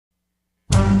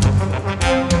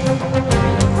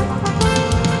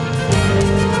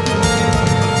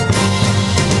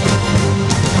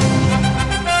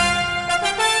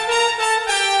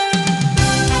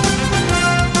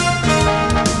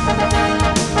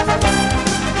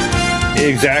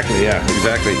Exactly. Yeah.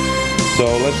 Exactly. So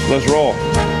let's roll.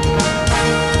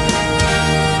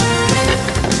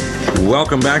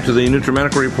 Welcome back to the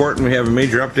NutriMedical Report, and we have a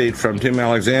major update from Tim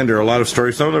Alexander. A lot of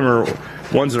stories. Some of them are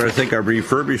ones that I think are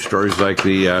refurbished stories, like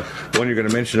the one you're going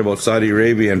to mention about Saudi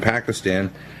Arabia and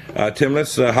Pakistan. Tim,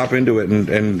 let's hop into it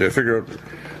and figure out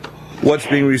what's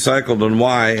being recycled and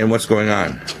why and what's going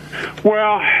on.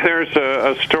 Well, there's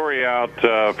a story out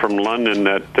from London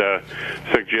that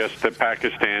suggests that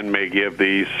Pakistan may give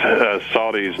these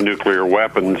Saudis nuclear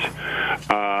weapons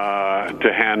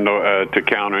to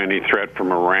counter any threat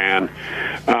from Iran.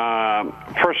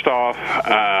 First off,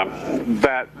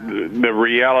 that the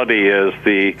reality is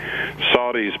the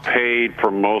Saudis paid for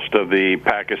most of the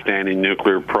Pakistani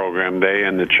nuclear program, they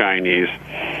and the Chinese,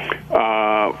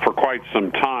 for quite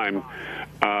some time.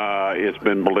 It's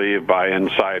been believed by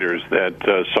insiders that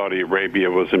Saudi Arabia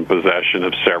was in possession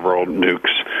of several nukes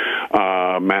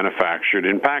manufactured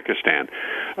in Pakistan.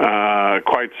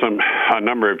 A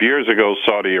number of years ago,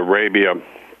 Saudi Arabia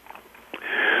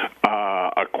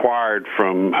acquired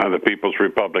from the People's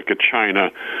Republic of China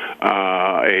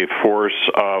a force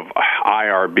of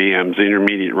IRBMs,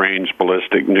 intermediate range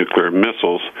ballistic nuclear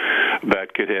missiles,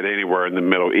 that could hit anywhere in the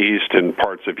Middle East and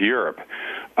parts of Europe.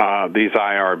 These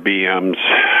IRBMs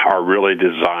are really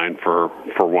designed for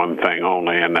one thing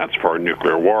only, and that's for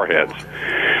nuclear warheads.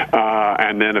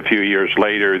 And then a few years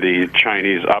later, the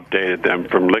Chinese updated them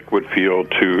from liquid fuel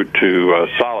to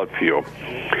solid fuel.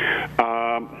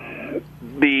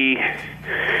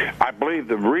 I believe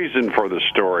the reason for the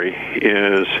story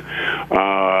is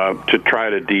to try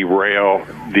to derail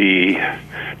the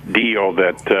deal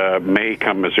that may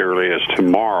come as early as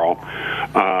tomorrow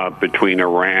between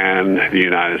Iran, the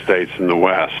United States, and the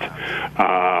West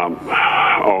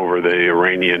over the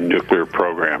Iranian nuclear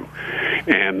program.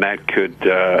 And that could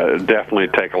definitely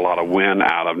take a lot of wind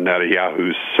out of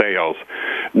Netanyahu's sails.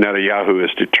 Netanyahu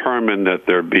is determined that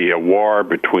there be a war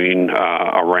between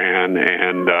Iran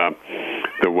and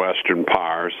the Western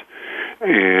powers,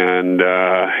 and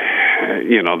that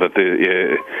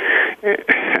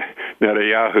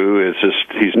Netanyahu is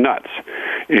he's nuts,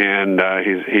 and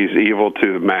he's evil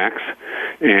to the max,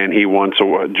 and he wants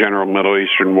a general Middle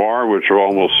Eastern war, which will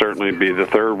almost certainly be the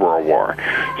Third World War.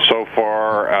 So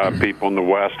far, people in the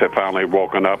West have finally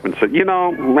woken up and said,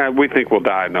 we think we'll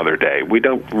die another day. We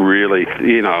don't really,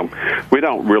 we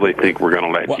don't really think we're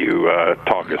going to let you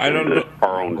talk us into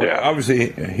our own death.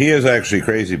 Obviously, he is actually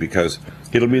crazy, because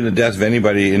it'll mean the death of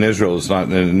anybody in Israel that's not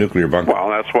in a nuclear bunker. Well,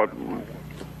 that's what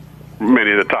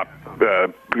many of the top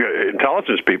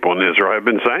intelligence people in Israel have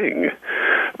been saying,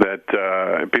 that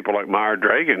people like Meyer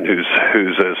Dragan,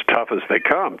 who's as tough as they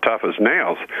come, tough as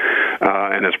nails,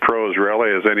 and as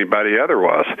pro-Israeli as anybody other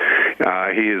was,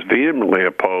 he has vehemently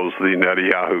opposed the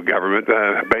Netanyahu government,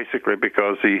 basically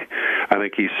because I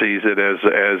think he sees it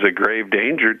as a grave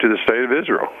danger to the state of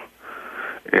Israel.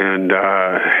 And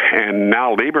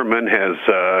now Lieberman has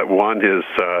won his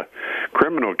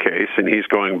criminal case, and he's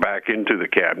going back into the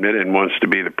cabinet and wants to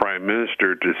be the prime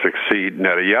minister to succeed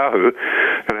Netanyahu.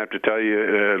 And I have to tell you,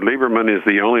 Lieberman is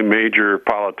the only major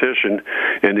politician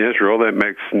in Israel that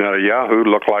makes Netanyahu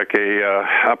look like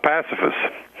a pacifist.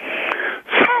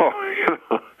 So,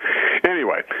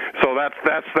 anyway, so that's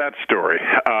that story.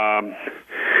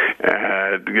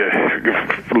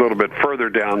 A little bit further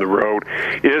down the road,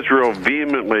 Israel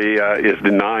vehemently is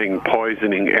denying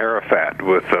poisoning Arafat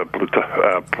with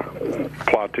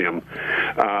plutonium.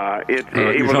 It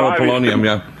was polonium,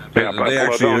 yeah. They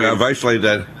actually have isolated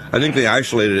that. I think they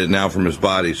isolated it now from his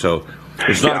body, so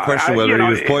it's not a question whether he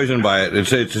was poisoned by it.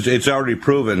 It's already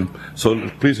proven. So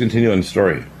please continue on the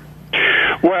story.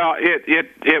 Well,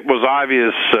 it was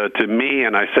obvious to me,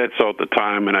 and I said so at the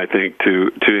time, and I think to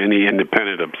any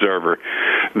independent observer,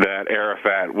 that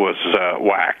Arafat was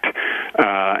whacked,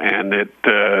 and that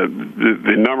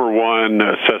the number one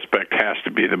suspect has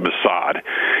to be the Mossad.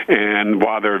 And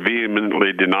while they're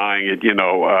vehemently denying it,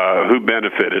 who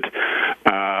benefited?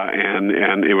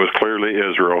 And it was clearly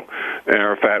Israel.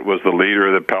 Arafat was the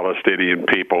leader of the Palestinian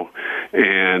people,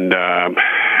 and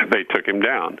they took him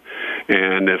down.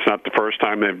 And it's not the first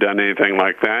time they've done anything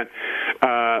like that.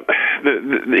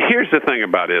 Here's the thing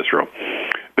about Israel.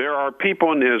 There are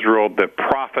people in Israel that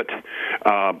profit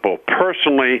both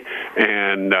personally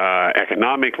and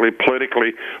economically,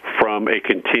 politically, from a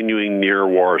continuing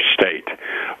near-war state.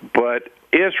 But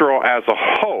Israel as a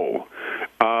whole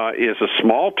is a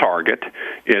small target.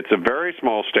 It's a very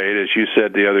small state, as you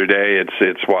said the other day.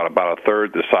 It's what, about a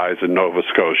third the size of Nova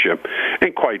Scotia,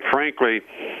 and quite frankly,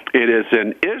 it is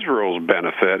in Israel's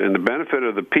benefit and the benefit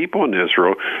of the people in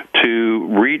Israel to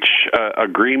reach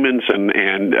agreements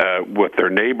and with their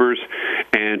neighbors,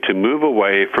 and to move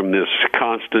away from this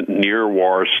constant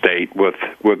near-war state with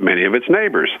many of its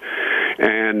neighbors.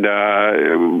 And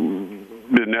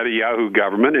the Netanyahu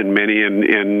government and many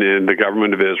in the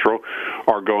government of Israel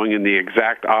are going in the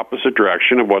exact opposite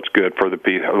direction of what's good for the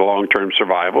long-term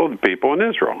survival of the people in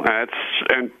Israel.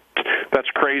 That's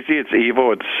crazy. It's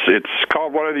evil. It's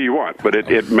called whatever you want, but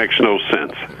it makes no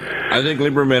sense. I think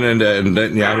Lieberman and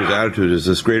Netanyahu's attitude is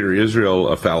this greater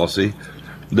Israel fallacy,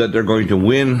 that they're going to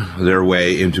win their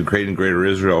way into creating greater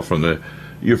Israel from the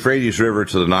Euphrates River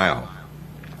to the Nile.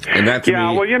 And that to me,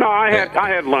 well, I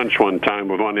had lunch one time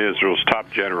with one of Israel's top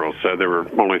generals. There were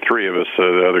only three of us.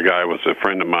 The other guy was a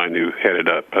friend of mine who headed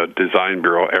up a design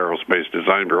bureau, aerospace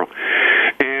design bureau.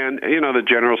 And the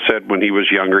general said when he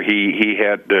was younger, he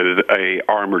had a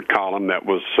armored column that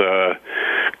was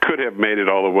could have made it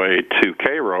all the way to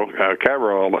Cairo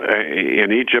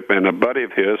in Egypt, and a buddy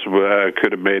of his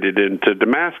could have made it into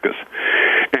Damascus.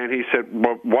 And he said,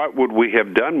 well, what would we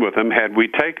have done with them had we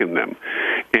taken them?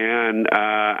 And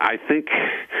I think,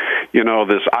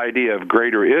 this idea of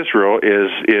greater Israel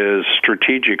is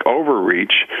strategic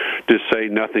overreach, to say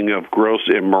nothing of gross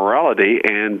immorality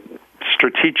and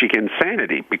strategic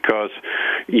insanity, because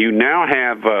you now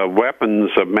have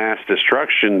weapons of mass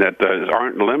destruction that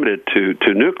aren't limited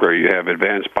to nuclear. You have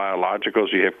advanced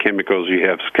biologicals, you have chemicals, you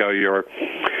have cellular,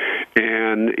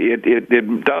 and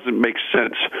it doesn't make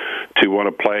sense to want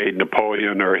to play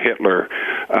Napoleon or Hitler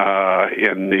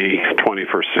in the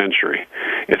 21st century.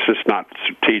 It's just not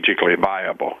strategically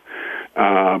viable.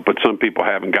 But some people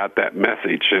haven't got that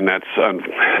message, and that's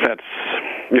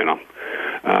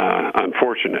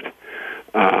unfortunate.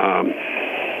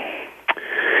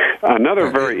 Another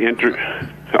very interesting.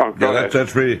 Oh, go ahead.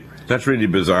 That's really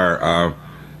bizarre.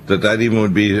 That even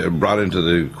would be brought into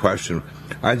the question.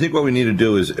 I think what we need to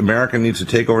do is America needs to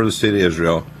take over the state of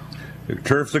Israel,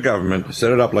 turf the government,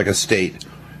 set it up like a state,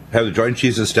 have the Joint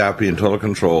Chiefs of Staff be in total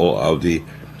control of the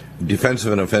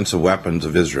defensive and offensive weapons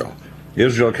of Israel.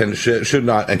 Israel should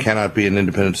not and cannot be an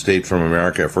independent state from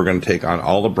America if we're going to take on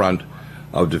all the brunt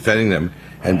of defending them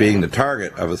and being the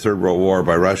target of a third world war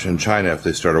by Russia and China if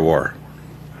they start a war.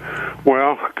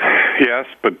 Well, yes,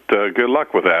 but good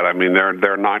luck with that. I mean,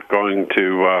 they're not going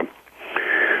to.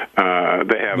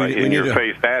 They have an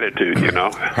in-your-face attitude,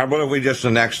 How about if we just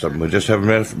annex them? We just have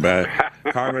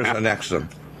Congress annex them.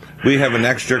 We have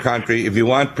annexed your country. If you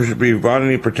want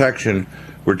any protection,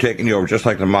 we're taking you over, just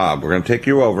like the mob. We're going to take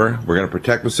you over. We're going to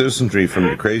protect the citizenry from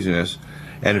your craziness.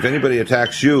 And if anybody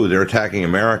attacks you, they're attacking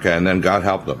America, and then God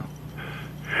help them.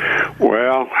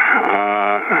 Well,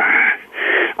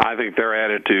 I think their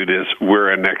attitude is,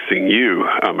 we're annexing you,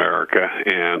 America,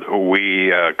 and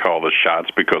we call the shots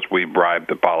because we bribe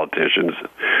the politicians,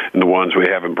 and the ones we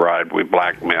haven't bribed, we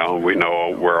blackmail. We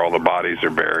know where all the bodies are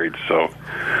buried. So,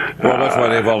 well, that's why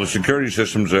they have all the security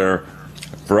systems there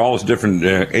for all those different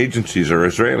agencies are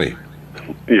Israeli.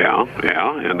 Yeah,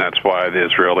 and that's why the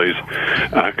Israelis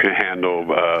can handle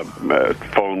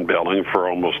phone billing for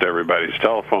almost everybody's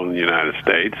telephone in the United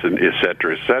States, and et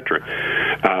cetera, et cetera.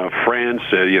 France,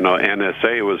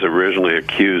 NSA was originally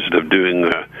accused of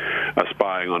doing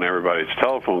spying on everybody's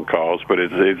telephone calls, but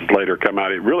it's later come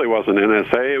out it really wasn't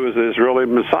NSA, it was Israeli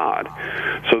Mossad.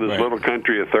 So this little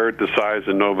country, a third the size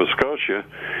of Nova Scotia,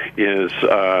 is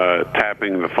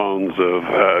tapping the phones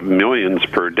of millions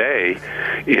per day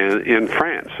in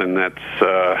France, and that's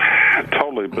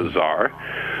totally bizarre.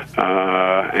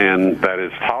 And that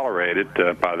is tolerated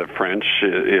by the French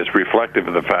is reflective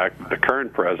of the fact that the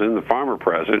current president, the former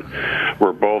president,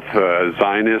 were both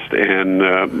Zionist and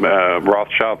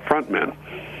Rothschild frontmen.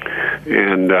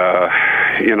 And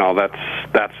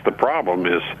that's the problem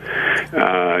is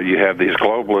you have these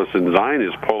globalists and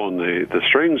Zionists pulling the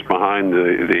strings behind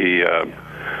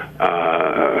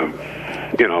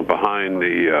behind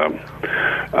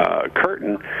the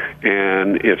curtain,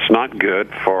 and it's not good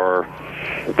for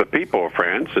the people of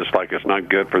France. It's like it's not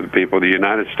good for the people of the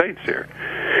United States here.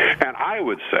 And I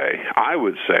would say,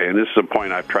 and this is a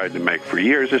point I've tried to make for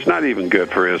years, it's not even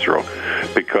good for Israel,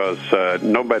 because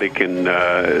nobody can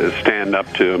stand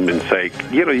up to them and say,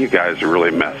 you guys are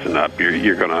really messing up.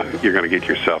 You're gonna get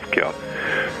yourself killed.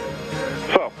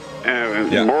 So,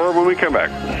 more when we come back.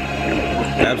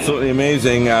 Absolutely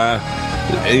amazing.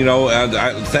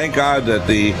 Thank God that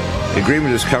the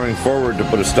agreement is coming forward to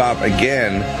put a stop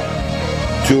again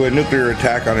to a nuclear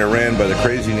attack on Iran by the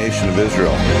crazy nation of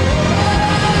Israel.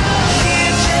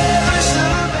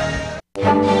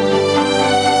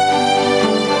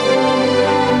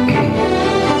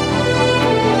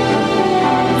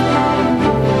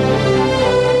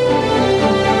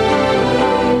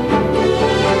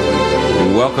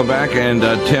 welcome back. And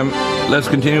Tim, let's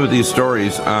continue with these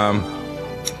stories.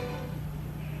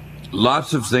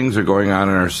 Lots of things are going on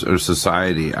in our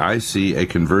society. I see a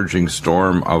converging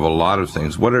storm of a lot of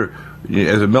things.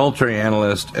 As a military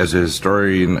analyst, as a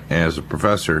historian, as a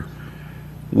professor,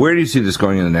 where do you see this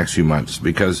going in the next few months?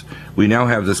 Because we now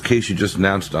have this case you just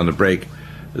announced on the break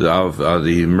of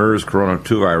the MERS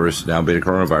Corona-2 virus, now beta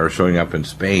coronavirus, showing up in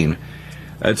Spain.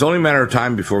 It's only a matter of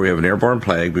time before we have an airborne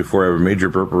plague, before we have a major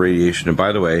burp irradiation. And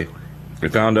by the way, I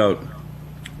found out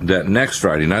that next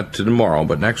Friday, not tomorrow,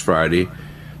 but next Friday,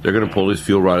 they're going to pull these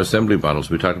fuel rod assembly bundles.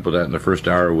 We talked about that in the first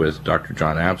hour with Dr.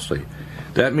 John Apsley.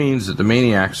 That means that the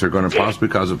maniacs are going to possibly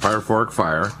cause a Firefork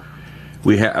fire.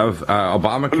 We have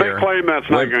Obamacare. They claim that's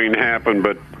not going to happen,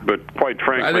 but quite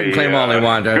frankly, I didn't claim all they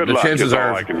want. Good The luck, chances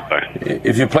are, I can say.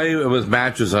 if you play with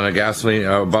matches on a gasoline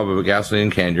above a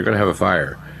gasoline can, you're going to have a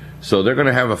fire. So they're going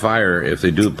to have a fire if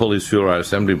they do pull these fuel rod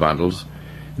assembly bundles.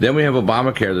 Then we have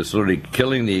Obamacare that's literally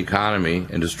killing the economy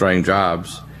and destroying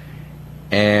jobs,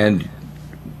 and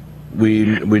we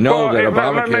know that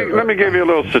Obamacare. Let me give you a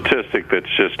little statistic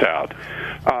that's just out.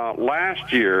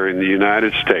 Last year in the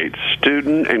United States,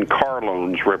 student and car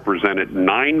loans represented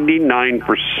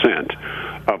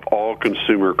 99% of all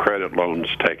consumer credit loans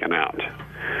taken out.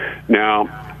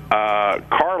 Now,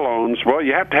 car loans, well,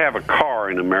 you have to have a car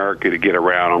in America to get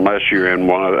around unless you're in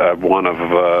one of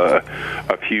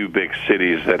a few big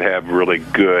cities that have really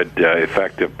good,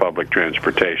 effective public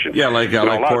transportation. Yeah, like a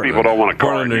lot Portland. of people don't want a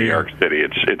car Portland, in New York City.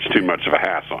 It's too much of a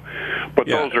hassle. But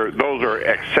Yeah. those are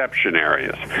exception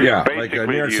areas. Yeah, basically, like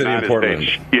New York the City and United Portland.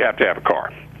 States, you have to have a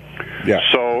car. Yeah.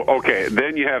 So, okay,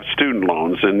 then you have student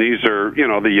loans, and these are,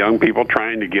 the young people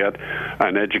trying to get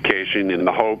an education in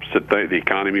the hopes that the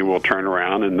economy will turn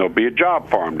around and there'll be a job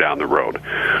for them down the road.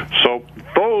 So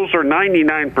those are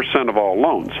 99% of all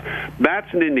loans.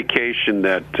 That's an indication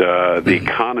that the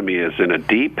economy is in a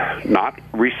deep, not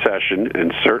recession,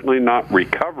 and certainly not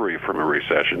recovery from a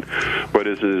recession, but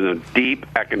is in a deep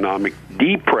economic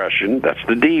depression, that's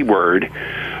the D word,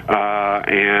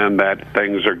 and that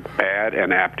things are bad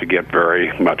and apt to get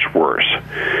very much worse.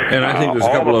 And I think there's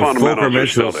a couple of fulcrum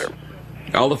issues.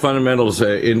 All the fundamentals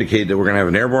indicate that we're going to have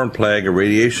an airborne plague, a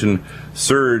radiation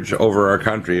surge over our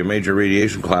country, a major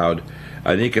radiation cloud,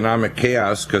 an economic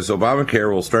chaos, because Obamacare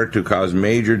will start to cause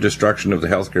major destruction of the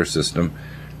healthcare system.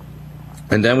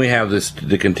 And then we have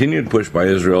the continued push by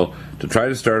Israel to try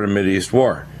to start a Mideast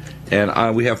war.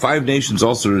 And we have 5 nations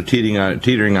also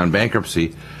teetering on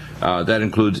bankruptcy. That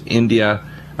includes India,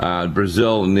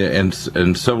 Brazil,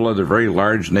 and several other very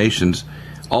large nations.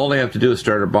 All they have to do is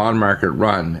start a bond market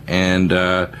run. And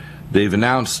they've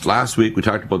announced last week, we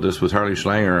talked about this with Harley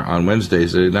Schlanger on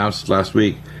Wednesdays, they announced last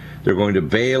week they're going to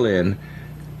bail in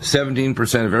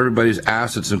 17% of everybody's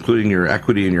assets, including your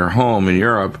equity in your home in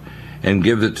Europe, and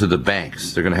give it to the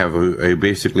banks. They're going to have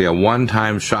basically a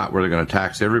one-time shot where they're going to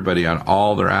tax everybody on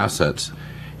all their assets,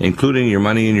 including your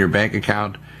money in your bank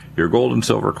account, your gold and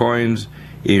silver coins,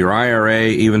 your IRA,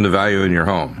 even the value in your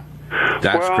home.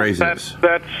 That's craziness.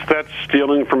 That's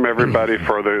stealing from everybody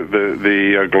for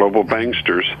the global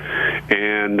banksters,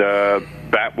 and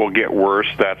that will get worse.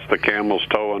 That's the camel's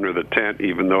toe under the tent,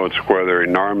 even though it's where their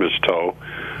enormous toe.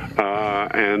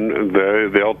 And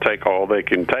they'll take all they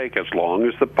can take as long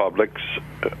as the public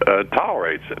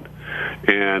tolerates it.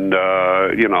 And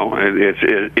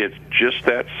it's just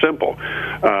that simple.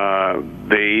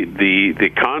 The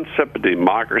concept of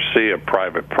democracy, of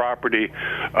private property,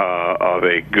 of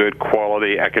a good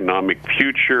quality economic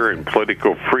future and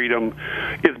political freedom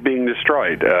is being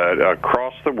destroyed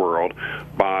across the world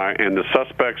and the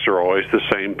suspects are always the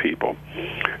same people.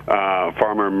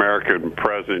 Former American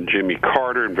President Jimmy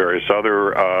Carter and various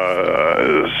other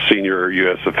senior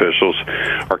U.S. officials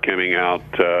are coming out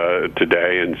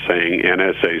today and saying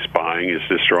NSA spying is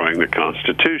destroying the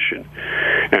Constitution.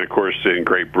 And of course, in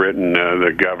Great Britain,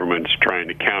 the government's trying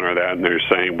to counter that, and they're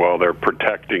saying, well, they're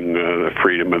protecting the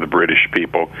freedom of the British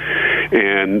people.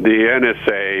 And the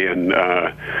NSA and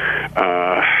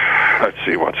let's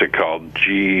see, what's it called?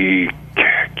 GQH,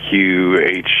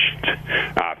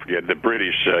 I forget, the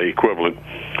British equivalent.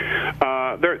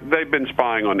 They've been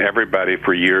spying on everybody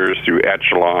for years through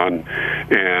Echelon,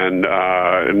 and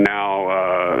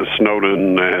now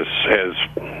Snowden has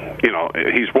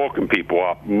he's woken people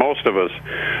up. Most of us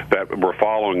that were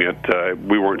following it,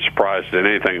 we weren't surprised at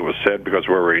anything that was said because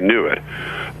we already knew it.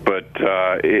 But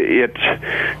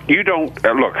you don't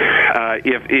look.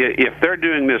 If they're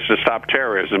doing this to stop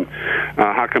terrorism,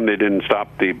 how come they didn't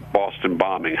stop the Boston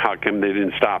bombing? How come they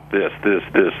didn't stop this?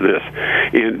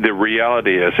 The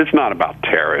reality is, it's not about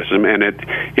terrorism, and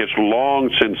it's long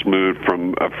since moved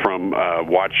from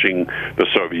watching the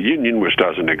Soviet Union, which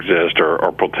doesn't exist,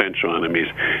 or potential enemies.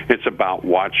 It's about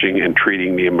watching and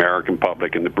treating the American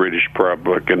public and the British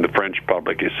public and the French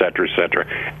public, et cetera,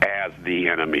 as the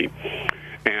enemy.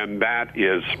 And that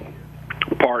is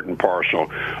part and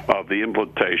parcel of the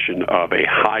implementation of a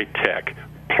high-tech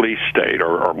police state,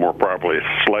 or more probably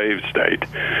a slave state,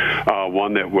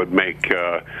 one that would make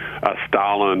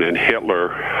Stalin and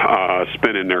Hitler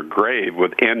spin in their grave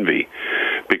with envy,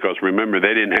 because remember,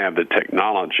 they didn't have the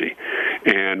technology.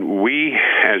 And we,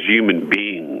 as human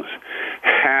beings,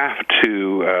 have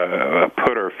to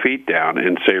put our feet down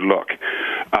and say, look,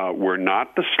 we're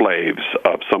not the slaves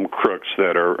of some crooks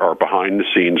that are behind the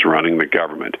scenes running the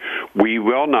government. We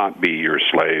will not be your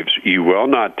slaves. You will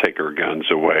not take our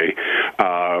guns away.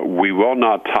 We will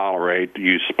not tolerate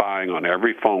you spying on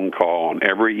every phone call, on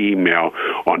every email,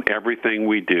 on everything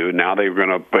we do. Now they're going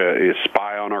to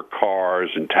spy on our cars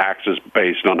and taxes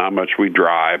based on how much we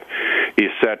drive,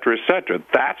 et cetera, et cetera.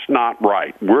 That's not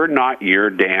right. We're not your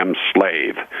damn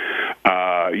slave.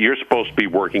 You're supposed to be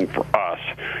working for us.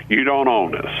 You don't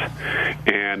own us.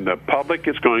 And the public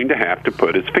is going to have to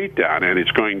put its feet down, and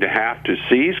it's going to have to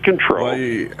seize control.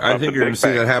 Well, I think you're going to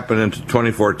see that happen in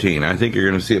 2014. I think you're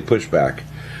going to see a pushback.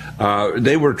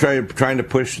 They were trying to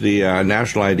push the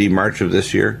National ID March of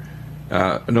this year.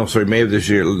 May of this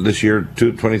year,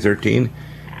 2013.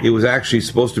 It was actually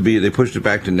supposed to be, they pushed it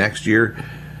back to next year.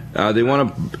 They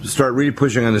want to start really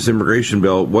pushing on this immigration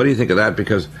bill. What do you think of that?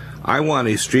 Because I want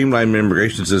a streamlined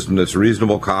immigration system that's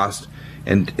reasonable cost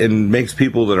and makes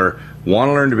people that want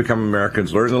to learn to become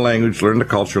Americans, learn the language, learn the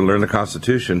culture, learn the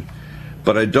Constitution.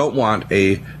 But I don't want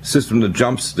a system that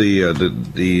jumps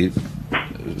the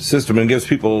system and gives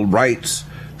people rights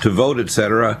to vote,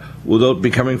 etc., without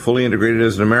becoming fully integrated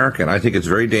as an American. I think it's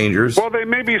very dangerous. Well, they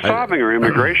may be solving our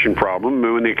immigration problem.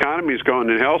 When the economy's going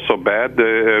to hell so bad,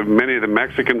 many of the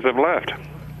Mexicans have left.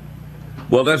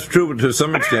 Well, that's true to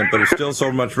some extent, but it's still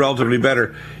so much relatively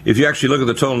better. If you actually look at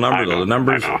the total number, though, the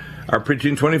numbers are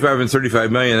between 25 and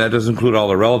 35 million. That doesn't include all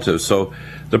the relatives. So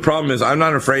the problem is, I'm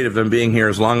not afraid of them being here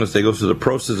as long as they go through the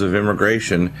process of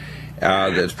immigration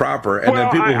that's proper. And then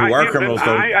people who are criminals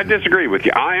don't. I disagree with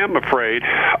you. I am afraid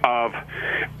of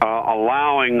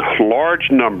allowing large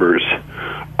numbers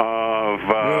of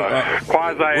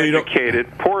quasi-educated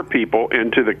poor people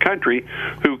into the country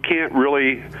who can't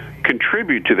really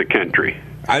contribute to the country.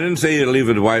 I didn't say you leave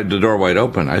the door wide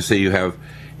open. I say you have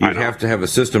to have a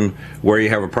system where you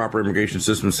have a proper immigration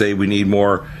system. Say we need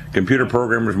more computer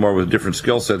programmers, more with different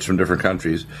skill sets from different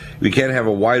countries. We can't have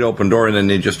a wide open door and then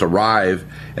they just arrive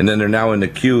and then they're now in the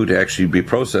queue to actually be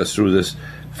processed through this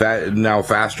now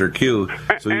faster queue.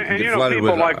 So you can get flooded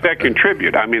people with like that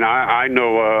contribute. I mean, I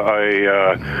know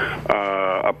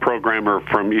a programmer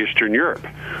from Eastern Europe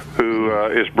who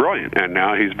is brilliant, and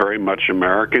now he's very much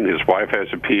American. His wife has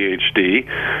a PhD.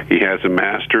 He has a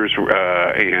master's,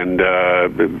 and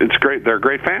it's great. They're a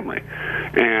great family,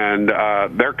 and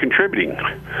they're contributing.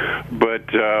 But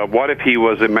what if he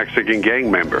was a Mexican gang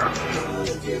member?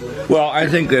 Well, I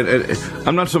think that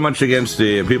I'm not so much against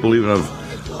the people even of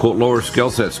quote lower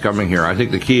skill sets coming here. I think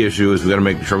the key issue is we got to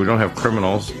make sure we don't have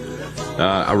criminals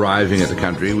arriving at the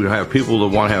country. We don't have people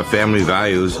that want to have family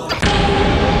values.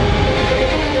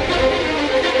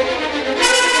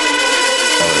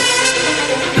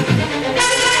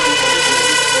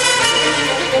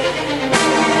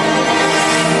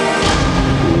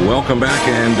 Welcome back,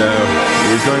 and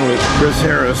we're joined with Chris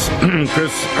Harris.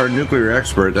 Chris, our nuclear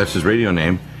expert, that's his radio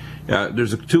name.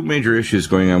 There's two major issues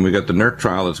going on. We got the NERC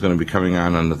trial that's going to be coming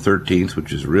on the 13th,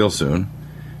 which is real soon.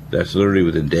 That's literally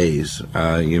within days.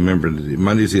 You remember,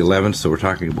 Monday's the 11th, so we're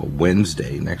talking about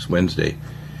Wednesday, next Wednesday,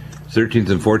 13th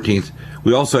and 14th.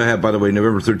 We also have, by the way,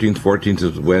 November 13th, 14th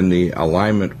is when the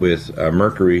alignment with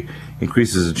Mercury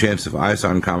increases the chance of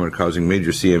Ison comet causing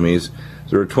major CMEs.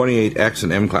 There were 28 X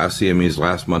and M-class CMEs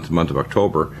last month, the month of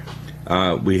October.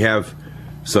 We have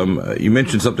some, you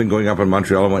mentioned something going up in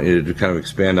Montreal. I want you to kind of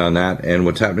expand on that and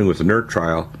what's happening with the NERC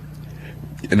trial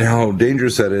and how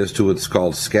dangerous that is to what's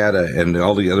called SCADA and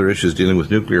all the other issues dealing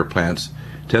with nuclear plants,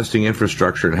 testing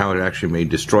infrastructure, and how it actually may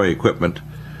destroy equipment.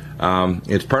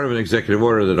 It's part of an executive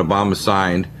order that Obama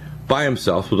signed by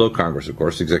himself, without Congress, of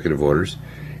course, executive orders,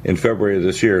 in February of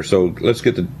this year. So let's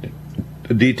get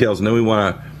the details, and then we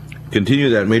want to continue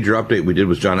that major update we did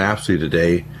with John Apsley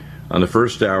today on the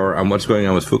first hour on what's going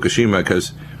on with Fukushima,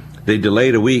 because they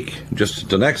delayed a week just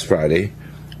to next Friday,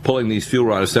 pulling these fuel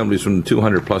rod assemblies from the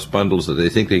 200-plus bundles that they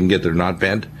think they can get that are not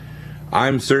bent.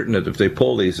 I'm certain that if they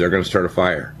pull these, they're going to start a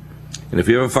fire. And if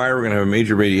you have a fire, we're going to have a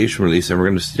major radiation release, and we're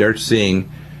going to start seeing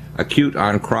acute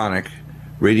on chronic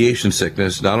radiation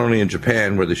sickness, not only in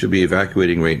Japan, where they should be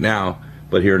evacuating right now,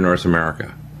 but here in North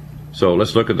America. So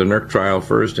let's look at the NERC trial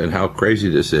first and how crazy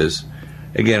this is.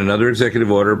 Again, another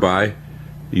executive order by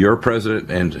your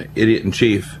president and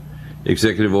idiot-in-chief,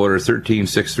 Executive Order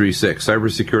 13636,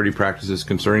 Cybersecurity Practices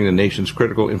Concerning the Nation's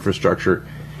Critical Infrastructure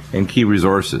and Key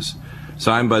Resources,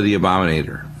 signed by the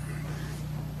Abominator.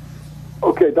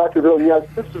 Okay, Dr. Bill, yes,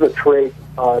 this is an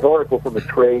article from a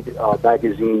trade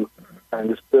magazine,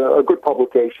 and it's a good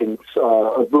publication,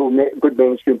 good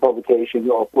mainstream publication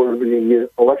for the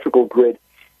electrical grid.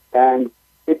 And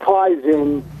it ties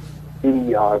in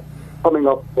the coming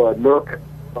up NERC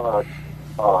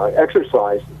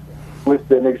exercise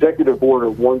with an executive order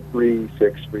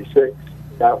 13636.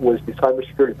 That was the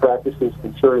cybersecurity practices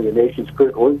concerning the nation's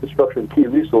critical infrastructure and key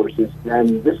resources. And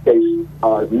in this case,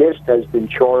 NIST has been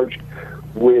charged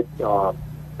with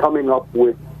coming up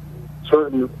with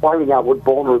finding out what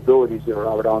vulnerabilities there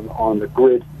are on the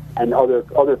grid and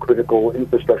other critical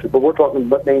infrastructure. But we're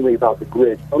talking mainly about the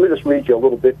grid. Let me just read you a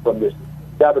little bit from this.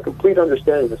 To have a complete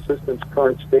understanding of the system's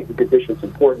current state and conditions is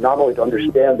important not only to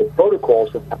understand the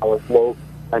protocols of power flow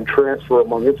and transfer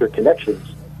among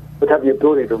interconnections, but have the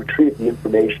ability to retrieve the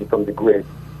information from the grid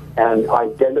and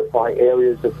identify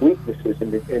areas of weaknesses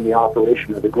in the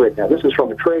operation of the grid. Now, this is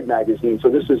from a trade magazine, so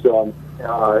this is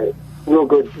real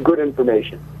good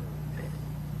information.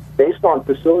 Based on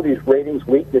facilities' ratings,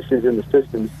 weaknesses in the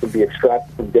systems can be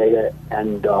extracted from data,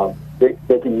 and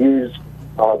they can use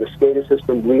the SCADA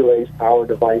system, relays, power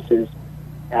devices,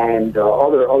 and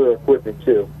other equipment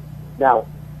too. Now,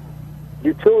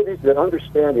 utilities that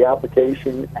understand the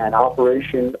application and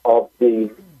operation of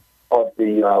the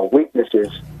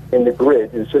weaknesses in the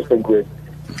grid, in the system grid,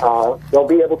 they'll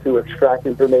be able to extract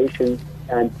information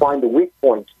and find the weak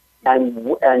points.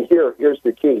 And here's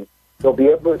the key. They'll be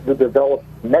able to develop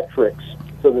metrics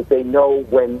so that they know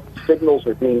when signals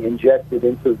are being injected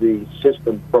into the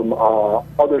system from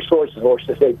other sources, or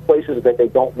to say places that they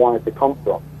don't want it to come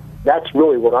from. That's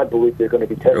really what I believe they're going to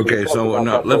be testing. Okay, so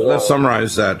let's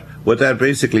summarize that. What that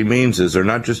basically means is they're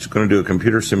not just going to do a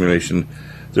computer simulation.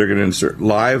 They're going to insert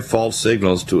live false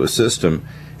signals to a system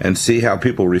and see how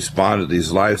people respond to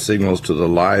these live signals to the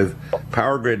live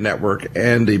power grid network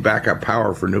and the backup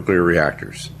power for nuclear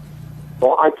reactors.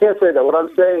 Well, I can't say that. What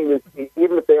I'm saying is,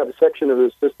 even if they have a section of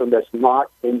the system that's not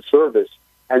in service,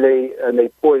 and they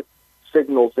put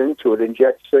signals into it,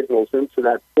 inject signals into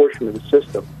that portion of the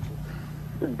system,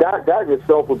 that in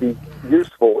itself would be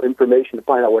useful information to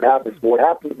find out what happens. But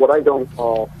what I don't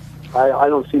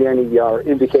see any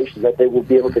indication that they will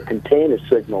be able to contain a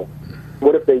signal.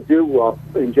 What if they do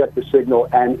inject the signal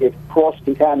and it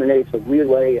cross-contaminates a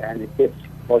relay and it hits?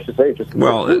 Well,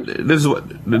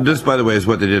 this, by the way, is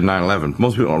what they did in 9/11.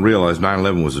 Most people don't realize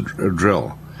 9/11 was a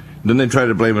drill. Then they try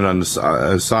to blame it on the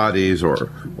Saudis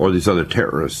or these other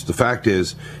terrorists. The fact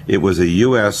is, it was a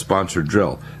U.S.-sponsored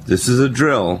drill. This is a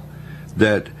drill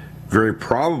that very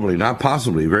probably, not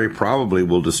possibly, very probably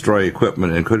will destroy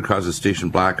equipment and could cause a station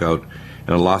blackout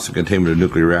and a loss of containment of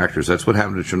nuclear reactors. That's what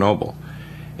happened to Chernobyl.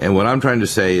 And what I'm trying to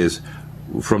say is,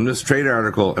 from this trade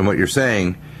article and what you're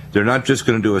saying, they're not just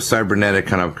going to do a cybernetic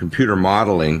kind of computer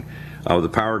modeling of the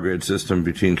power grid system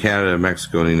between Canada,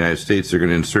 Mexico, and the United States. They're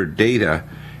going to insert data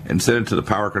and send it to the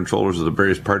power controllers of the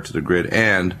various parts of the grid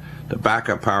and the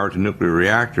backup power to nuclear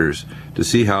reactors to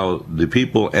see how the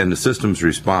people and the systems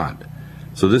respond.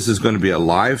 So this is going to be a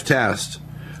live test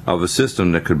of a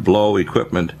system that could blow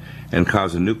equipment and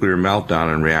cause a nuclear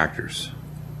meltdown in reactors.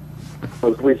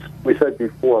 As we said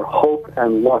before, hope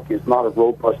and luck is not a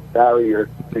robust barrier.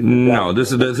 No,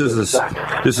 this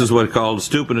is what's called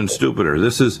stupid and stupider.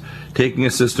 This is taking a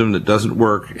system that doesn't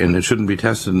work and it shouldn't be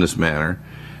tested in this manner,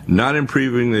 not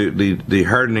improving the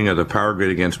hardening of the power grid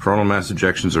against coronal mass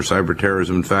ejections or cyber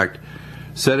terrorism. In fact,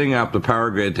 setting up the power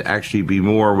grid to actually be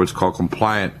more what's called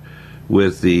compliant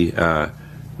with the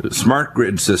smart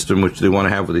grid system, which they want to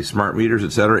have with these smart meters,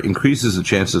 etc., increases the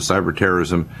chance of cyber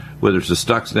terrorism, whether it's a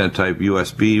Stuxnet type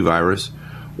USB virus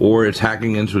or it's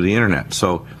hacking into the internet.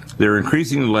 So they're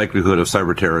increasing the likelihood of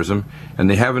cyber terrorism, and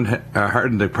they haven't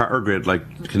hardened the power grid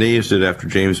like Canadians did after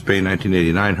James Bay in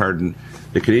 1989. Hardened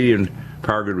the Canadian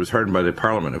power grid was hardened by the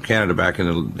Parliament of Canada back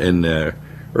in the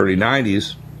early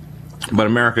 90s, but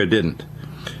America didn't.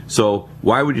 So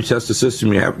why would you test a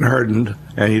system you haven't hardened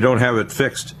and you don't have it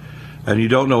fixed? And you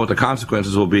don't know what the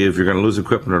consequences will be if you're going to lose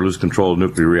equipment or lose control of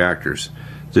nuclear reactors.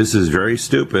 This is very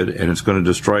stupid, and it's going to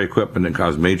destroy equipment and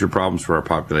cause major problems for our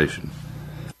population.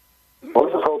 Well,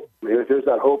 let's hope, there's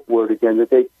that hope word again, that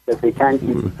they can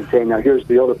keep it contained. Now, here's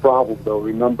the other problem, though.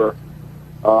 Remember,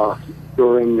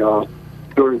 during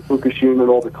Fukushima and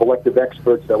all the collective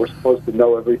experts that were supposed to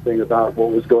know everything about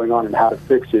what was going on and how to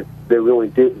fix it, they really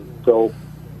didn't. So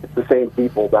it's the same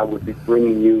people that would be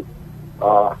bringing you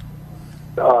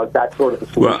that sort of a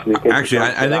solution. Well, actually,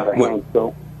 I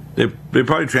think they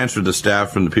probably transferred the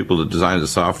staff from the people that designed the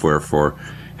software for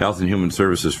Health and Human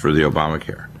Services for the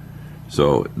Obamacare.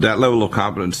 So that level of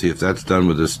competency, if that's done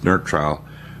with this NERC trial,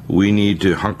 we need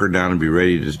to hunker down and be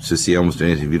ready to see almost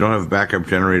anything. If you don't have a backup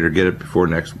generator, get it before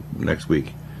next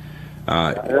week.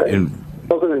 Doesn't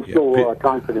instill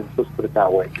confidence, let's put it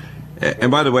that way.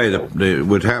 And by the way,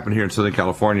 what happened here in Southern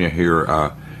California here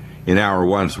in hour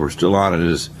one, so we're still on it,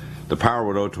 is the power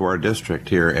went out to our district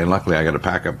here, and luckily I got a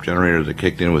backup generator that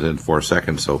kicked in within 4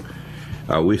 seconds. So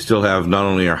we still have not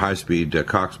only our high-speed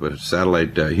Cox, but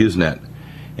satellite HughesNet,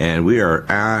 and we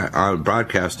are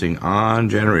broadcasting on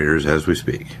generators as we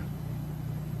speak.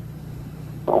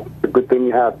 Well, it's a good thing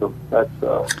you have them.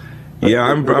 Yeah,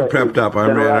 I'm prepped up.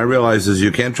 And I realize is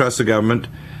you can't trust the government.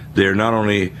 They're not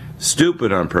only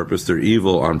stupid on purpose, they're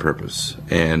evil on purpose.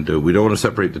 And we don't want to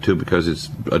separate the two because it's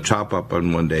a chop up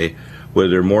on one day, whether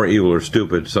they're more evil or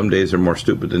stupid. Some days they're more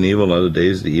stupid than evil, other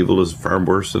days the evil is far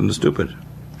worse than the stupid.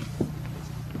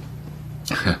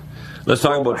 Let's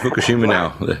talk about Fukushima now.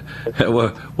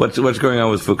 What's going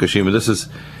on with Fukushima? This is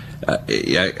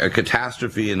a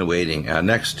catastrophe in the waiting.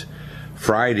 Next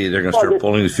Friday, they're going to start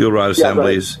pulling these fuel rod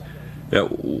assemblies.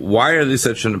 Why are they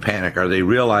such in a panic? Are they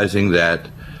realizing that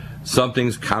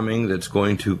something's coming that's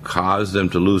going to cause them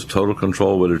to lose total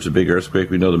control, whether it's a big earthquake?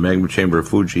 We know the magma chamber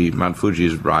of Mount Fuji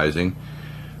is rising.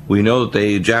 We know that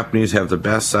the Japanese have the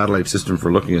best satellite system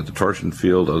for looking at the torsion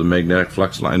field of the magnetic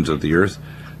flux lines of the Earth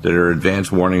that are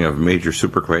advanced warning of major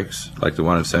superquakes, like the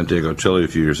one in Santiago, Chile a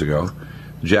few years ago.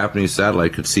 The Japanese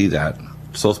satellite could see that.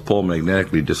 South Pole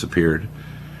magnetically disappeared.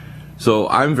 So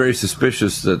I'm very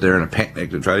suspicious that they're in a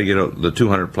panic to try to get out the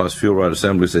 200-plus fuel rod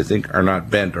assemblies they think are not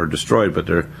bent or destroyed, but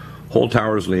their whole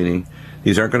tower is leaning.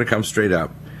 These aren't going to come straight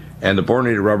up. And the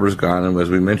borinated rubber is gone, and as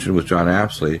we mentioned with John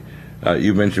Apsley,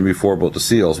 you mentioned before about the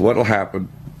seals. What will happen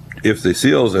if the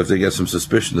seals, if they get some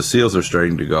suspicion the seals are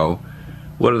starting to go?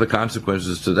 What are the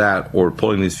consequences to that, or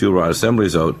pulling these fuel rod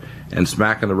assemblies out and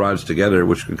smacking the rods together,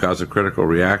 which can cause a critical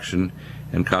reaction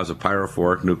and cause a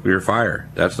pyrophoric nuclear fire?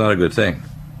 That's not a good thing.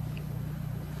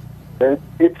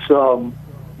 It's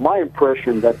my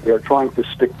impression that they're trying to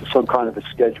stick to some kind of a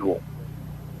schedule,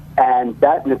 and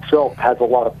that in itself adds a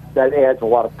lot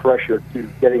of pressure to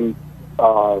getting,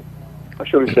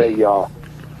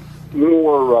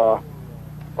 more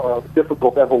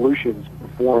difficult evolutions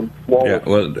performed flawlessly.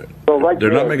 Yeah, well,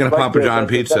 they're not making a Papa John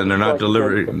pizza, and they're not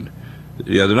delivering.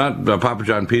 Yeah, they're not Papa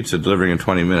John pizza delivering in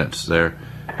 20 minutes.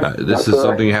 This is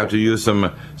something you have to use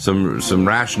some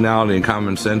rationality and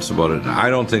common sense about it. I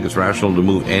don't think it's rational to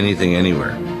move anything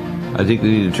anywhere. I think they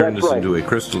need to turn this into a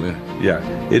crystalline. Yeah,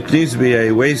 it needs to be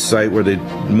a waste site where they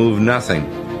move nothing,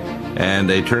 and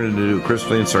they turn it into a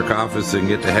crystalline sarcophagus and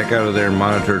get the heck out of there and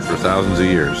monitor it for thousands of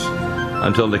years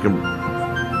until they can.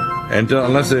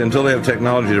 Until they have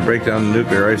technology to break down the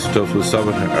nuclear isotopes with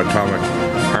subatomic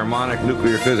harmonic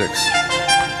nuclear physics.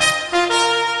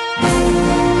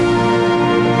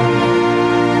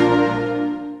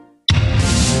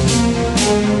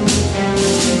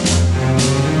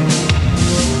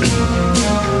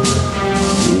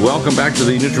 Welcome back to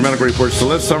the NutriMedical Report. So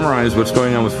let's summarize what's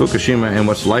going on with Fukushima and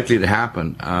what's likely to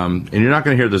happen. And you're not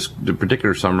going to hear the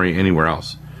particular summary anywhere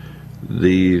else.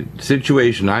 The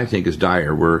situation, I think, is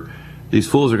dire, where these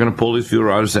fools are going to pull these fuel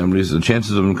rod assemblies. The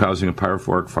chances of them causing a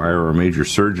pyrophoric fire or a major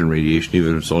surge in radiation,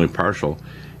 even if it's only partial,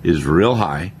 is real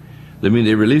high. I mean,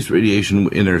 they release radiation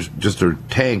in their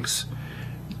tanks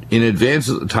in advance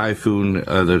of the typhoon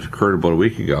that occurred about a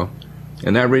week ago.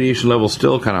 And that radiation level is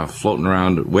still kind of floating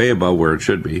around way above where it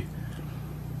should be.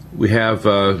 We have,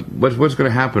 what's going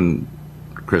to happen,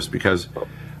 Chris? Because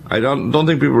I don't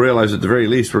think people realize at the very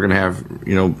least we're going to have,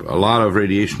 a lot of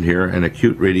radiation here and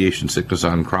acute radiation sickness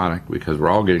on chronic, because we're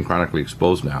all getting chronically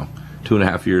exposed now,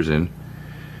 2.5 years in.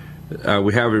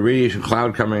 We have a radiation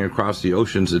cloud coming across the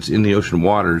oceans. It's in the ocean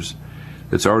waters.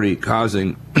 It's already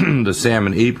causing the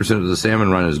salmon, 80% of the salmon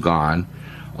run is gone.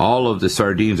 All of the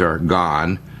sardines are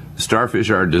gone. Starfish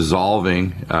are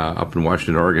dissolving up in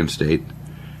Washington, Oregon State,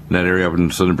 in that area up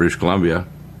in southern British Columbia.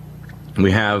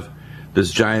 We have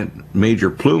this giant major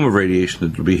plume of radiation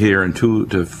that will be here in 2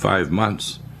 to 5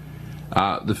 months.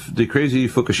 The crazy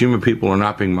Fukushima people are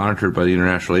not being monitored by the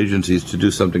international agencies to do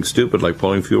something stupid like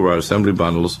pulling fuel rod assembly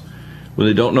bundles when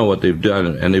they don't know what they've done,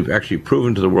 and they've actually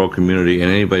proven to the world community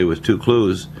and anybody with 2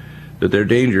 clues that they're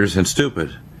dangerous and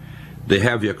stupid. They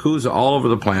have Yakuza all over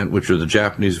the plant, which are the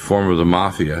Japanese form of the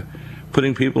mafia,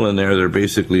 putting people in there that are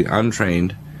basically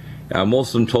untrained. Most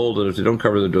of them told that if they don't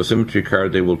cover the dosimetry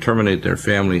card, they will terminate their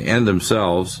family and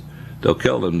themselves. They'll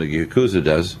kill them, the Yakuza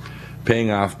does,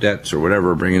 paying off debts or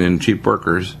whatever, bringing in cheap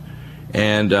workers.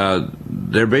 And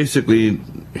they're basically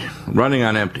running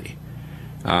on empty.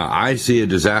 I see a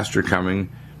disaster coming,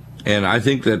 and I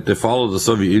think that the fall of the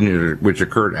Soviet Union, which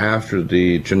occurred after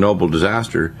the Chernobyl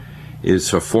disaster,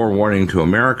 is a forewarning to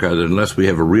America that unless we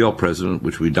have a real president,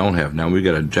 which we don't have now, we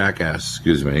got a jackass,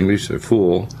 excuse my English, a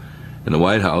fool in the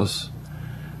White House.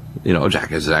 You know,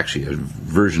 jackass is actually a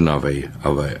version of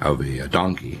a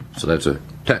donkey, so that's a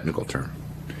technical term.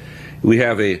 We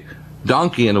have a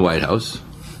donkey in the White House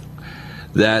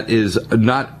that is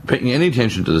not paying any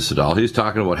attention to this at all. He's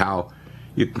talking about how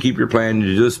you can keep your plan,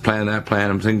 you do this plan, that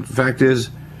plan. I'm saying the fact is,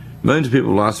 millions of people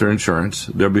have lost their insurance.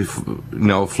 They'll be,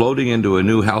 floating into a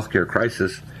new healthcare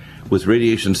crisis with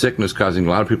radiation sickness causing a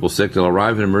lot of people sick. They'll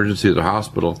arrive in emergency at the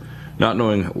hospital, not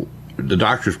knowing, the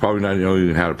doctors probably not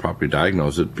knowing how to properly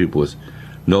diagnose it. People with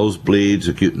nosebleeds,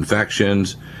 acute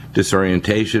infections,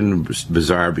 disorientation,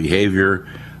 bizarre behavior.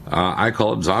 I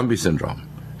call it zombie syndrome,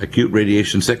 acute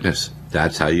radiation sickness.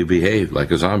 That's how you behave,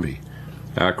 like a zombie.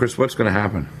 Chris, what's going to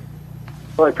happen?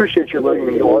 Well, I appreciate you letting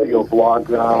me audio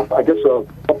blog. I guess a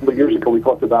couple of years ago we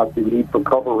talked about the need for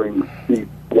covering the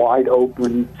wide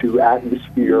open to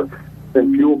atmosphere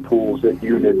and fuel pools at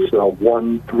units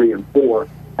 1, 3, and 4.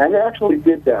 And they actually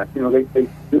did that. You know,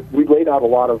 we laid out a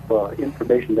lot of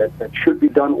information that should be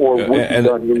done or would be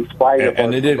done in spite of.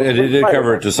 And they did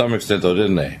cover it to some extent, though,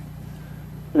 didn't they?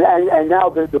 And now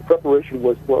the preparation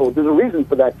was, well, there's a reason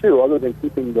for that, too, other than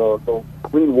keeping the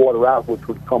clean water out, which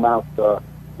would come out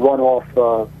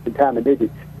runoff contaminated,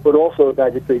 but also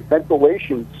that it's a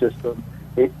ventilation system.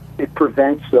 It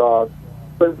prevents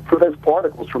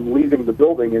particles from leaving the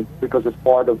building, and because it's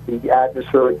part of the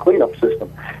atmospheric cleanup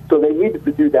system. So they needed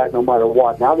to do that no matter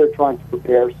what. Now they're trying to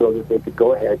prepare so that they could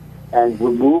go ahead and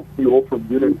remove fuel from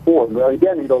Unit 4. Now,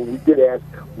 again, we did ask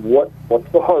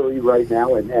what's the hurry right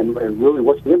now, and really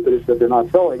what's the impetus that they're not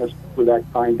telling us for that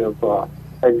kind of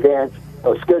advanced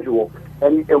schedule.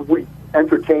 And we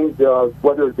entertained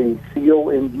whether the seal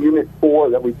in Unit 4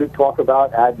 that we did talk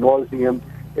about ad nauseum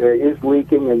is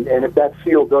leaking, and if that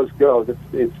seal does go,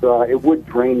 it would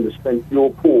drain the spent fuel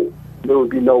pool. There would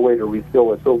be no way to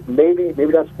refill it. So maybe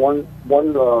that's one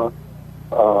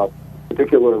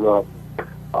particular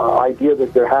idea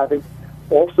that they're having.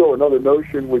 Also, another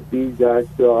notion would be that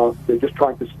they're just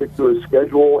trying to stick to a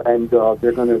schedule, and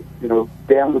they're going to,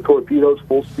 dam the torpedoes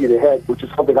full speed ahead, which is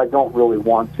something I don't really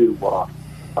want to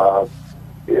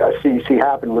see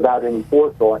happen without any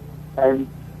forethought. And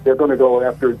they're going to go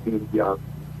after the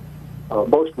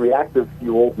most reactive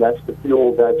fuel. That's the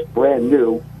fuel that's brand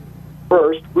new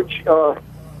first, which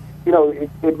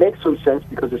it makes some sense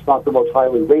because it's not the most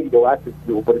highly radioactive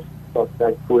fuel, but it's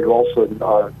that could also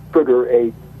trigger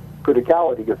a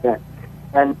criticality event.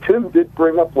 And Tim did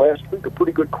bring up last week a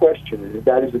pretty good question, and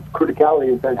that is if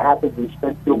criticality event happens in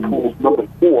spent fuel pools number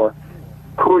 4,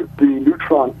 could the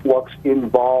neutron flux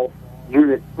involve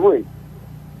Unit 3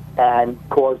 and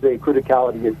cause a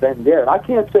criticality event there? And I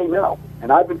can't say no. And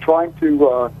I've been talking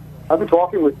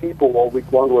with people all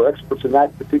week long who are experts in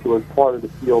that particular part of the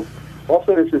field.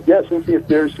 Also, they said, yes, if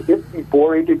the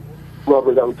borated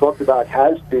rubber that we talked about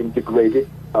has been degraded,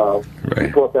 we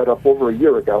brought that up over a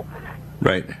year ago.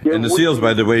 Right. And the seals,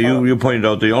 by the way, you pointed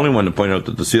out, the only one to point out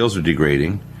that the seals are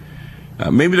degrading.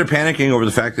 Maybe they're panicking over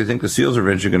the fact they think the seals are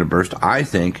eventually going to burst. I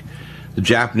think the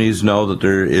Japanese know that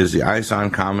there is the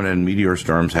Ison comet and meteor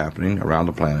storms happening around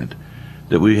the planet,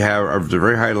 that we have the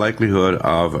very high likelihood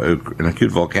of an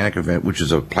acute volcanic event, which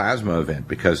is a plasma event,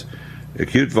 because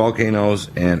acute volcanoes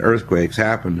and earthquakes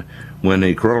happen when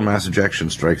a coronal mass ejection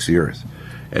strikes the Earth.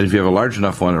 And if you have a large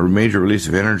enough one, a major release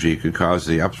of energy could cause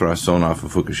the upthrust zone off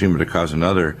of Fukushima to cause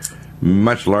another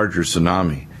much larger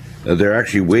tsunami. They're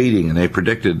actually waiting, and they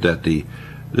predicted that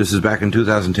this is back in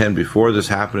 2010, before this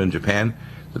happened in Japan,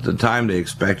 at the time they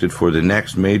expected for the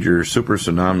next major super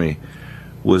tsunami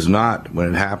was not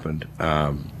when it happened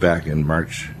back in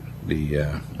March of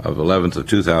 11th of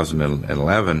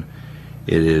 2011.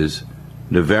 It is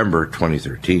November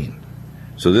 2013.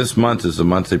 So this month is the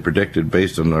month they predicted,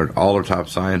 based on all their top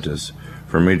scientists,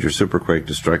 for a major superquake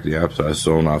to strike the upthrust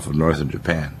zone off of northern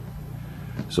Japan.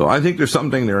 So I think there's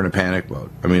something they're in a panic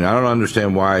mode. I mean, I don't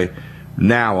understand why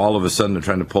Now, all of a sudden, they're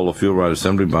trying to pull a fuel rod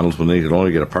assembly bundles when they could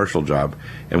only get a partial job.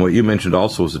 And what you mentioned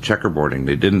also was the checkerboarding.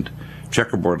 They didn't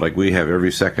checkerboard like we have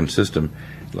every second system.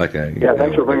 Like a, yeah,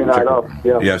 thanks for bringing that up.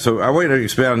 Yeah, so I want to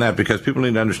expand on that because people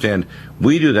need to understand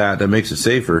we do that makes it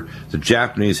safer. The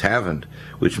Japanese haven't,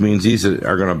 which means these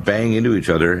are going to bang into each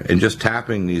other, and just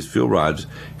tapping these fuel rods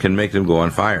can make them go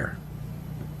on fire.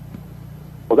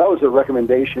 Well, that was a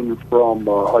recommendation from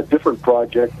a different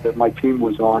project that my team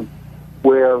was on,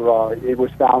 where it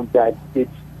was found that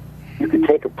you could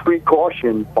take a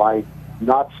precaution by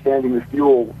not standing the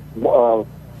fuel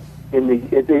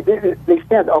they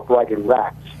stand upright in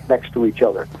racks next to each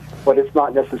other, but it's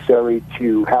not necessary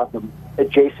to have them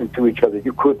adjacent to each other.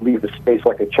 You could leave a space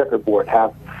like a checkerboard,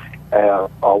 have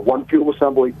one fuel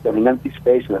assembly, then an empty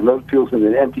space, and another fuel assembly,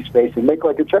 and an empty space, and make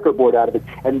like a checkerboard out of it.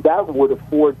 And that would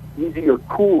afford easier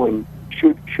cooling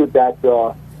should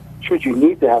you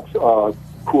need to have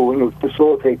cooling. It would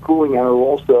facilitate cooling, and it will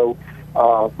also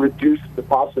reduce the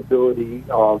possibility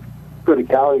of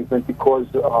criticality event because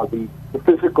the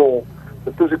physical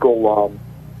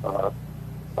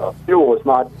fuel is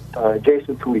not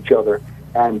adjacent to each other,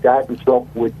 and that itself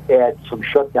would add some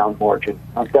shutdown margin.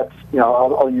 That's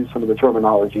I'll use some of the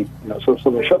terminology. So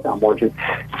some of the shutdown margin.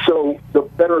 So the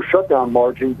better shutdown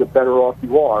margin, the better off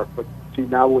you are. But see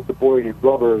now with the Boyd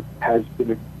rubber has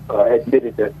been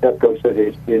admitted that TEPCO said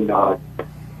it's been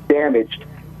damaged.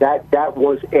 That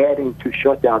was adding to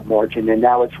shutdown margin, and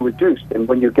now it's reduced. And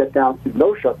when you get down to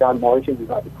no shutdown margin, you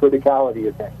have the criticality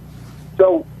event.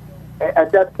 So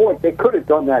at that point, they could have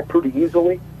done that pretty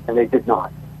easily, and they did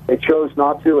not. They chose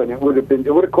not to, and it would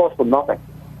have cost them nothing.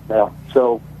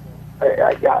 So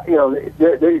there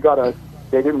you got to.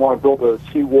 They didn't want to build a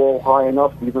seawall high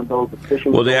enough, even though the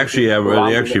fishing. Well, they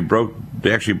actually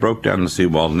broke down the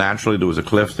seawall naturally. There was a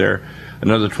cliff there,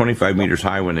 another 25 meters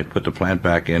high when they put the plant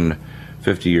back in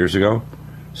 50 years ago.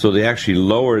 So they actually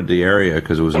lowered the area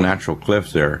because it was natural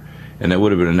cliffs there, and that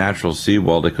would have been a natural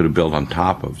seawall they could have built on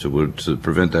top of to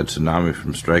prevent that tsunami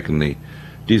from striking the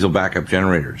diesel backup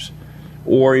generators.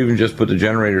 Or even just put the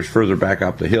generators further back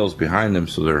up the hills behind them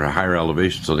so they're at a higher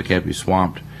elevation so they can't be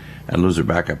swamped and lose their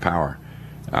backup power.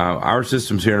 Our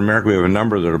systems here in America, we have a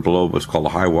number that are below what's called the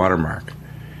high water mark.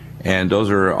 And those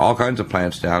are all kinds of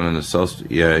plants down in the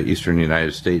southeastern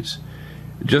United States,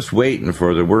 just waiting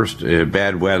for the worst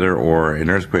bad weather or an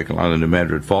earthquake along the New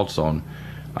Madrid fault zone.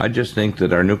 I just think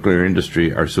that our nuclear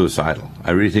industry are suicidal.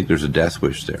 I really think there's a death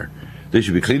wish there. They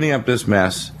should be cleaning up this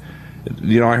mess.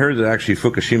 I heard that actually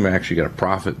Fukushima actually got a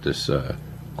profit this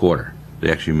quarter.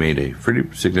 They actually made a pretty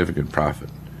significant profit.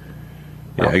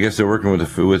 Yeah, I guess they're working with the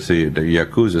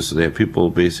Yakuza, so they have people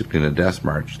basically in a death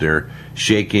march. They're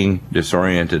shaking,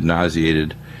 disoriented,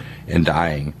 nauseated, and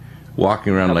dying,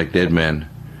 walking around like dead men,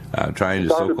 trying to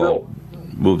so-called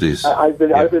move these. I've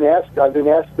been asked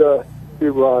to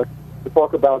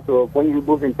talk about when you're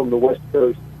moving from the West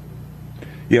Coast.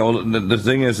 Yeah, well, the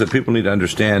thing is that people need to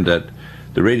understand that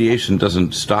the radiation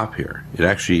doesn't stop here. It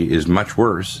actually is much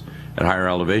worse at higher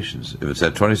elevations. If it's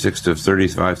at 26 to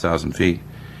 35,000 feet,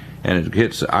 and it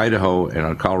hits Idaho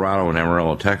and Colorado and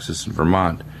Amarillo, Texas, and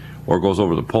Vermont, or goes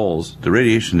over the poles, the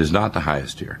radiation is not the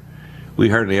highest here. We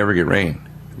hardly ever get rain.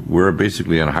 We're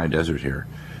basically on a high desert here,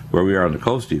 where we are on the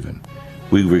coast even.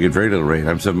 We get very little rain.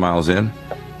 I'm 7 miles in.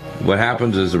 What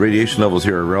happens is the radiation levels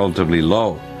here are relatively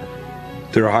low.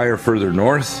 They're higher further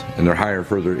north, and they're higher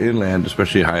further inland,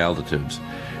 especially at high altitudes.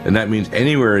 And that means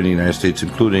anywhere in the United States,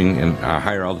 including in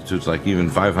higher altitudes like even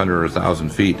 500 or 1,000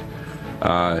 feet,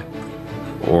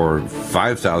 or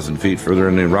 5,000 feet further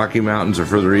in the Rocky Mountains or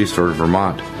further east or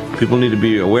Vermont. People need to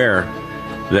be aware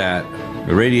that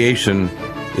the radiation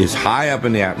is high up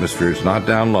in the atmosphere. It's not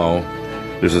down low.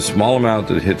 There's a small amount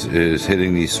that is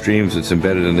hitting these streams that's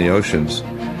embedded in the oceans.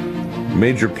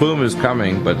 Major plume is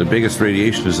coming, but the biggest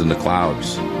radiation is in the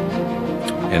clouds.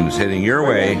 And it's heading your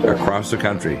way across the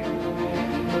country.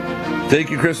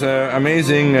 Thank you, Chris.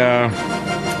 Amazing,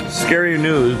 scary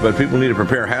news, but people need to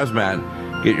prepare hazmat.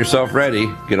 Get yourself ready.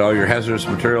 Get all your hazardous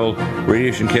material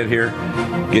radiation kit here.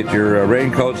 Get your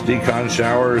raincoats, decon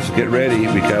showers. Get ready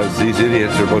because these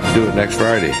idiots are about to do it next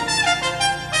Friday.